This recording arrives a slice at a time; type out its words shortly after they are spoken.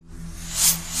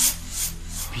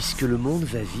Puisque le monde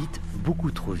va vite, beaucoup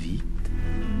trop vite,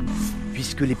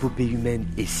 puisque l'épopée humaine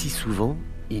est si souvent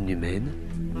inhumaine,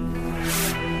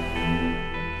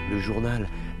 le journal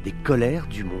des colères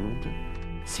du monde,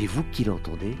 c'est vous qui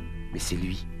l'entendez, mais c'est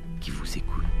lui qui vous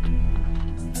écoute.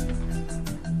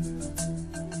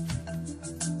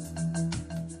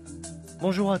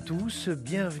 Bonjour à tous,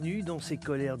 bienvenue dans ces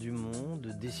colères du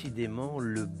monde. Décidément,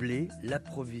 le blé,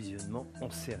 l'approvisionnement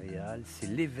en céréales, c'est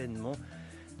l'événement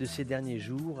de ces derniers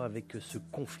jours avec ce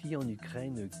conflit en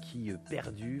Ukraine qui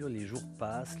perdure, les jours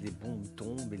passent, les bombes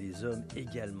tombent et les hommes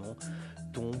également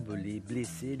tombent, les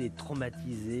blessés, les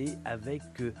traumatisés, avec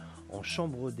en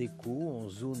chambre d'écho, en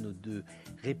zone de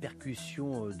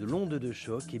répercussion de l'onde de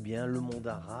choc, eh bien, le monde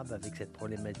arabe avec cette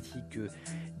problématique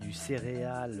du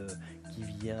céréal qui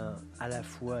vient à la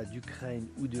fois d'Ukraine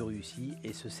ou de Russie,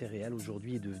 et ce céréal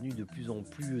aujourd'hui est devenu de plus en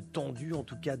plus tendu. En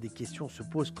tout cas, des questions se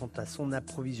posent quant à son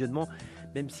approvisionnement,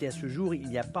 même si à ce jour il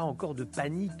n'y a pas encore de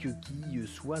panique qui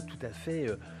soit tout à fait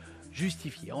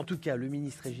justifié. En tout cas, le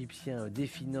ministre égyptien des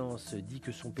Finances dit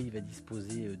que son pays va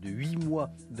disposer de 8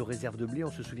 mois de réserve de blé.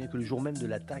 On se souvient que le jour même de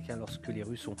l'attaque, lorsque les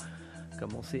Russes ont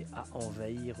commencé à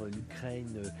envahir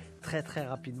l'Ukraine, très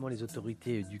rapidement les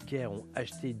autorités du Caire ont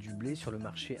acheté du blé sur le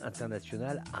marché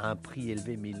international à un prix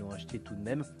élevé, mais ils l'ont acheté tout de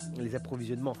même. Les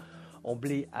approvisionnements en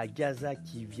blé à Gaza,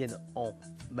 qui viennent en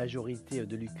majorité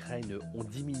de l'Ukraine, ont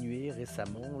diminué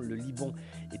récemment. Le Liban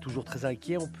est toujours très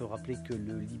inquiet. On peut rappeler que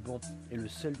le Liban est le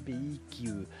seul pays qui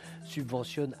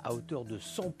subventionne à hauteur de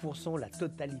 100% la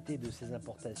totalité de ses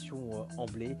importations en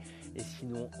blé. Et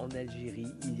sinon, en Algérie,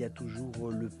 il y a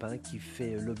toujours le pain qui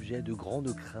fait l'objet de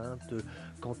grandes craintes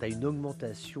quant à une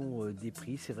augmentation des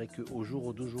prix. C'est vrai qu'au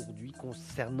jour d'aujourd'hui,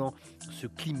 concernant ce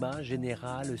climat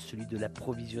général, celui de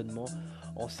l'approvisionnement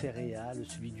en céréales,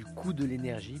 celui du coût de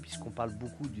l'énergie, puisqu'on parle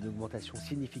beaucoup d'une augmentation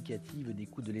significative des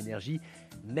coûts de l'énergie,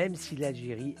 même si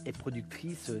l'Algérie est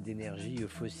productrice d'énergie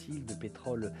fossile, de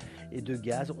pétrole et de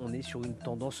gaz, on est sur une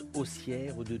tendance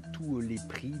haussière de tous les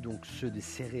prix, donc ceux des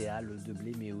céréales, de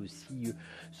blé, mais aussi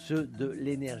ceux de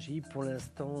l'énergie. Pour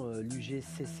l'instant,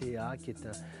 l'UGCCA, qui est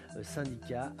un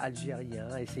syndicat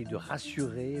algérien, essaye de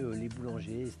rassurer les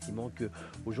boulangers, estimant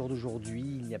qu'au jour d'aujourd'hui,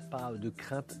 il n'y a pas de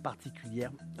crainte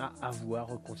particulière à avoir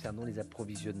concernant les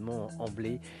approvisionnements en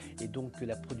blé, et donc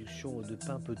la production de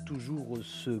pain peut toujours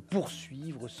se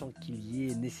poursuivre sans qu'il y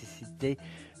ait nécessité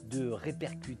de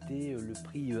répercuter le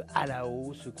prix à la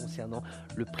hausse concernant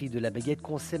le prix de la baguette,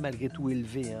 qu'on sait malgré tout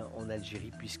élevé en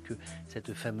Algérie, puisque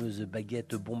cette fameuse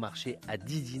baguette bon marché à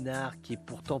 10 dinars, qui est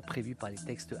pourtant prévue par les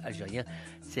textes algériens,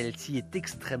 celle-ci est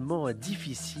extrêmement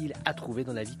difficile à trouver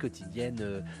dans la vie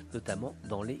quotidienne, notamment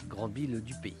dans les grandes villes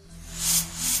du pays.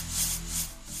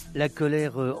 La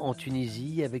colère en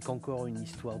Tunisie, avec encore une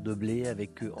histoire de blé,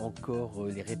 avec encore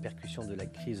les répercussions de la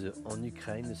crise en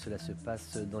Ukraine. Cela se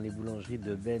passe dans les boulangeries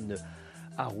de Ben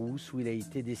Arous, où il a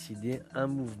été décidé un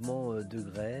mouvement de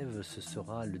grève. Ce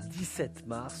sera le 17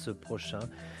 mars prochain,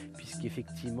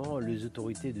 puisqu'effectivement les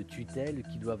autorités de tutelle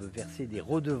qui doivent verser des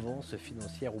redevances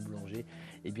financières aux boulangers,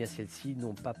 eh bien celles-ci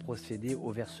n'ont pas procédé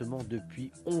au versement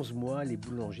depuis 11 mois. Les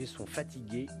boulangers sont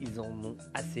fatigués, ils en ont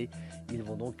assez. Ils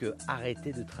vont donc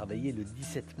arrêter de travailler le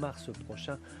 17 mars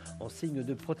prochain en signe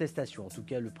de protestation. En tout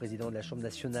cas, le président de la Chambre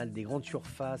nationale des grandes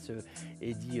surfaces,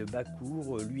 Edi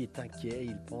Bakour, lui est inquiet.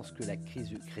 Il pense que la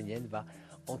crise ukrainienne va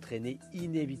entraîner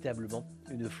inévitablement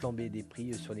une flambée des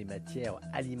prix sur les matières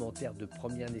alimentaires de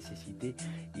première nécessité.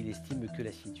 Il estime que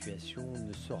la situation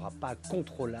ne sera pas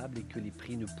contrôlable et que les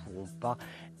prix ne pourront pas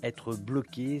être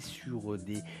bloqués sur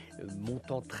des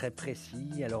montants très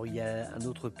précis. Alors il y a un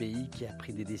autre pays qui a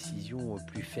pris des décisions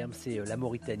plus fermes, c'est la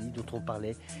Mauritanie, dont on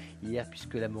parlait hier,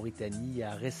 puisque la Mauritanie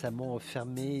a récemment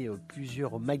fermé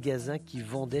plusieurs magasins qui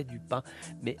vendaient du pain,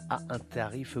 mais à un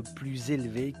tarif plus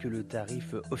élevé que le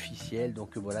tarif officiel.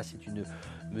 Donc voilà, c'est une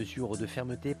mesure de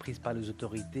fermeté prise par les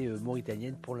autorités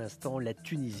mauritaniennes. Pour l'instant, la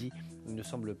Tunisie ne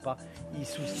semble pas y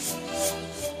soucier.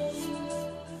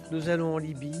 Nous allons en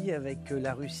Libye avec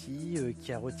la Russie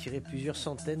qui a retiré plusieurs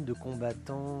centaines de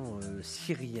combattants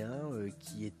syriens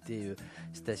qui étaient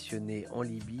stationnés en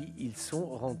Libye. Ils sont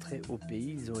rentrés au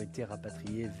pays, ils ont été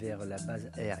rapatriés vers la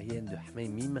base aérienne de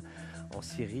Hmeimim en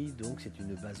Syrie. Donc c'est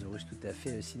une base russe tout à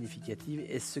fait significative.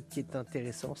 Et ce qui est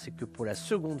intéressant, c'est que pour la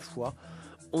seconde fois,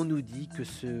 on nous dit que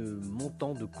ce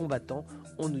montant de combattants,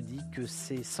 on nous dit que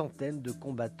ces centaines de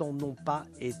combattants n'ont pas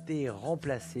été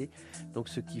remplacés. Donc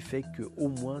ce qui fait qu'au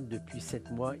moins depuis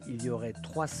 7 mois, il y aurait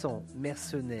 300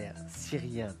 mercenaires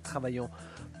syriens travaillant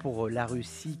pour la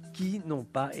Russie qui n'ont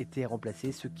pas été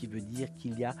remplacés, ce qui veut dire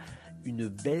qu'il y a une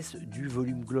baisse du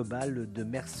volume global de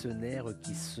mercenaires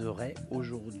qui seraient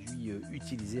aujourd'hui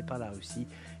utilisés par la Russie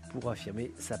pour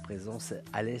affirmer sa présence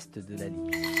à l'est de la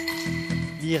Libye.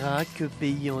 L'Irak,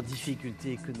 pays en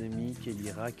difficulté économique,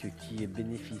 l'Irak qui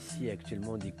bénéficie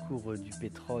actuellement des cours du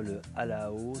pétrole à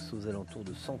la hausse aux alentours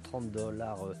de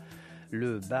 $130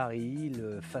 le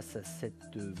baril, face à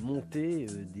cette montée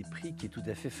des prix qui est tout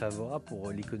à fait favorable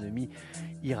pour l'économie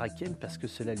irakienne parce que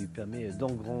cela lui permet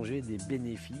d'engranger des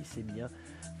bénéfices. Et bien,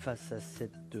 face à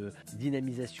cette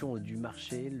dynamisation du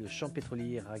marché, le champ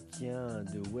pétrolier irakien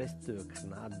de West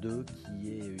Qurna 2,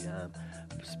 qui est un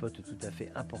spot tout à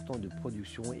fait important de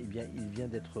production, eh bien, il vient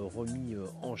d'être remis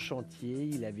en chantier.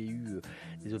 Il avait eu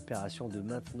des opérations de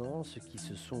maintenance qui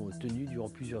se sont tenues durant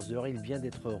plusieurs heures. Il vient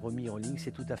d'être remis en ligne.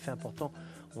 C'est tout à fait important.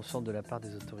 On sent de la part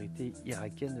des autorités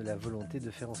irakiennes la volonté de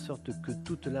faire en sorte que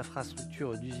toute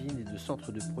l'infrastructure d'usines et de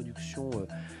centres de production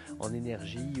en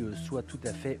énergie soit tout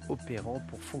à fait opérant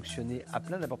pour fonctionner à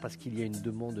plein. D'abord parce qu'il y a une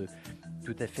demande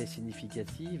tout à fait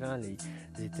significative.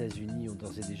 Les États-Unis ont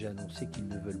d'ores et déjà annoncé qu'ils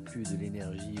ne veulent plus de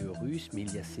l'énergie russe, mais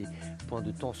il y a ces points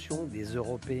de tension des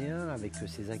Européens avec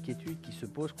ces inquiétudes qui se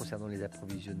posent concernant les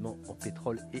approvisionnements en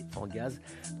pétrole et en gaz.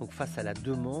 Donc face à la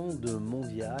demande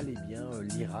mondiale, eh bien,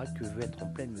 l'Irak veut être en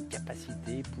pleine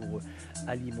capacité pour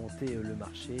alimenter le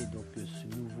marché. Et donc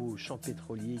ce nouveau champ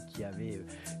pétrolier qui avait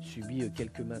subi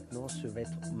quelques maintenances va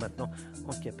être maintenant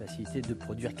en capacité de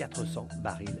produire 400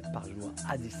 barils par jour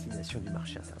à destination du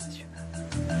marché international.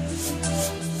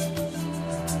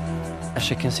 À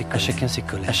chacun ses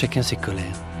colères. À chacun ses colères.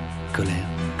 Colère,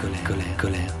 colère, colère,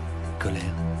 colère,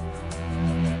 colère.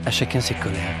 À chacun ses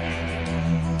colères.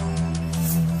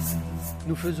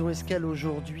 Nous faisons escale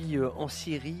aujourd'hui en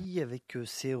Syrie avec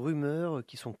ces rumeurs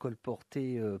qui sont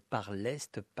colportées par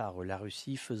l'Est, par la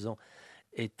Russie, faisant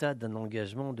état d'un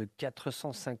engagement de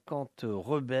 450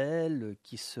 rebelles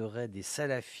qui seraient des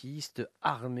salafistes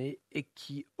armés et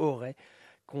qui auraient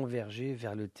convergé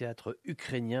vers le théâtre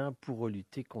ukrainien pour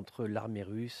lutter contre l'armée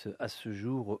russe. À ce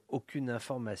jour, aucune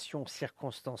information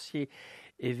circonstanciée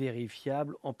et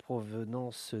vérifiable en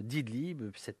provenance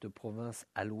d'Idlib, cette province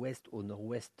à l'ouest, au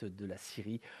nord-ouest de la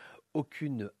Syrie.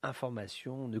 Aucune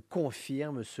information ne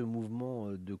confirme ce mouvement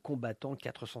de combattants.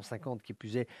 450 qui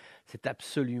plus est, c'est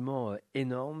absolument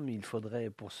énorme. Il faudrait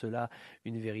pour cela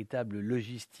une véritable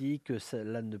logistique.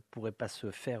 Cela ne pourrait pas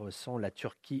se faire sans la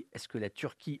Turquie. Est-ce que la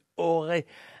Turquie aurait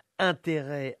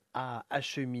intérêt à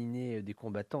acheminer des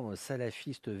combattants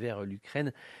salafistes vers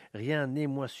l'Ukraine? Rien n'est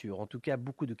moins sûr. En tout cas,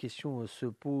 beaucoup de questions se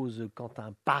posent quant à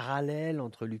un parallèle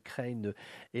entre l'Ukraine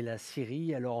et la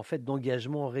Syrie. Alors en fait,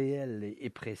 d'engagement réel et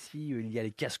précis, il y a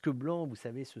les casques blancs. Vous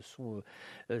savez, ce sont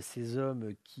ces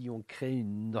hommes qui ont créé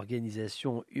une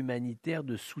organisation humanitaire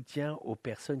de soutien aux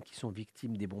personnes qui sont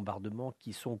victimes des bombardements,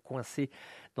 qui sont coincées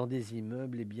dans des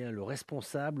immeubles. Eh bien, le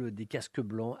responsable des casques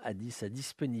blancs a dit sa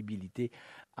disponibilité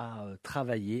à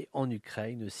travailler en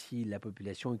Ukraine. Si la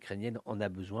population ukrainienne en a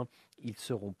besoin, ils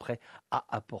seront prêts à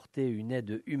apporter une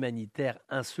aide humanitaire,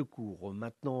 un secours.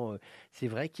 Maintenant, c'est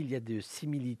vrai qu'il y a des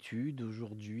similitudes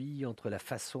aujourd'hui entre la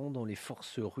façon dont les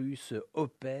forces russes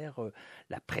opèrent,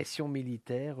 la pression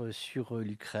militaire sur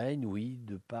l'Ukraine, oui,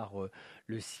 de par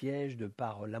le siège, de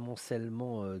par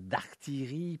l'amoncellement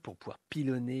d'artillerie pour pouvoir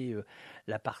pilonner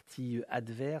la partie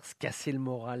adverse, casser le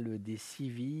moral des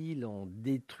civils en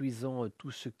détruisant tout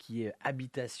ce qui est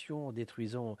habitation, en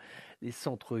détruisant les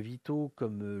centres vitaux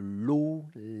comme l'eau,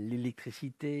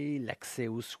 l'électricité, l'accès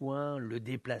aux soins, le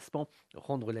déplacement,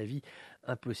 rendre la vie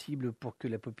impossible pour que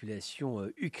la population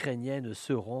ukrainienne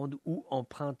se rende ou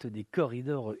emprunte des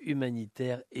corridors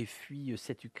humanitaires et fuit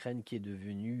cette Ukraine qui est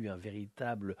devenue un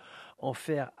véritable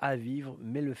enfer à vivre.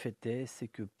 Mais le fait est, c'est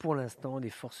que pour l'instant,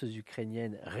 les forces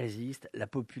ukrainiennes résistent. La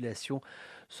population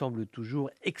semble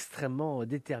toujours extrêmement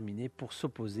déterminée pour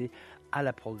s'opposer à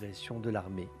la progression de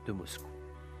l'armée de Moscou.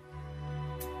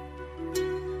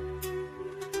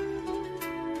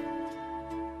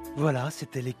 Voilà,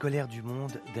 c'était les colères du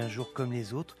monde d'un jour comme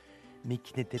les autres, mais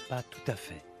qui n'étaient pas tout à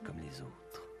fait comme les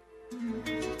autres.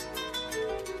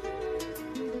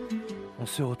 On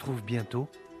se retrouve bientôt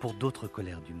pour d'autres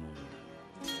colères du monde.